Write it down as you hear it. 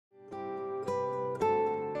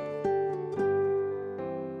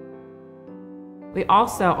We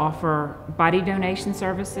also offer body donation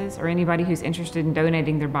services or anybody who's interested in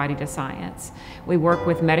donating their body to science. We work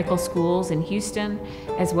with medical schools in Houston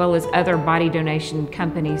as well as other body donation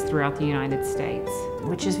companies throughout the United States.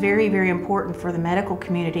 Which is very, very important for the medical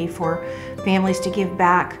community, for families to give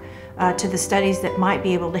back to the studies that might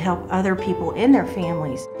be able to help other people in their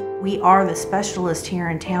families. We are the specialist here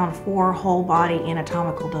in town for whole body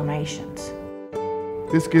anatomical donations.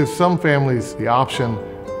 This gives some families the option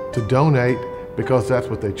to donate because that's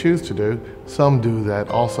what they choose to do. Some do that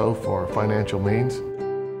also for financial means.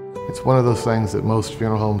 It's one of those things that most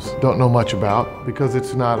funeral homes don't know much about because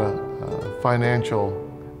it's not a financial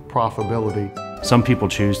profitability. Some people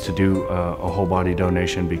choose to do a whole body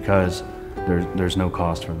donation because there's no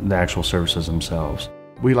cost for the actual services themselves.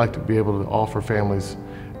 We like to be able to offer families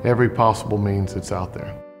every possible means that's out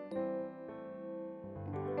there.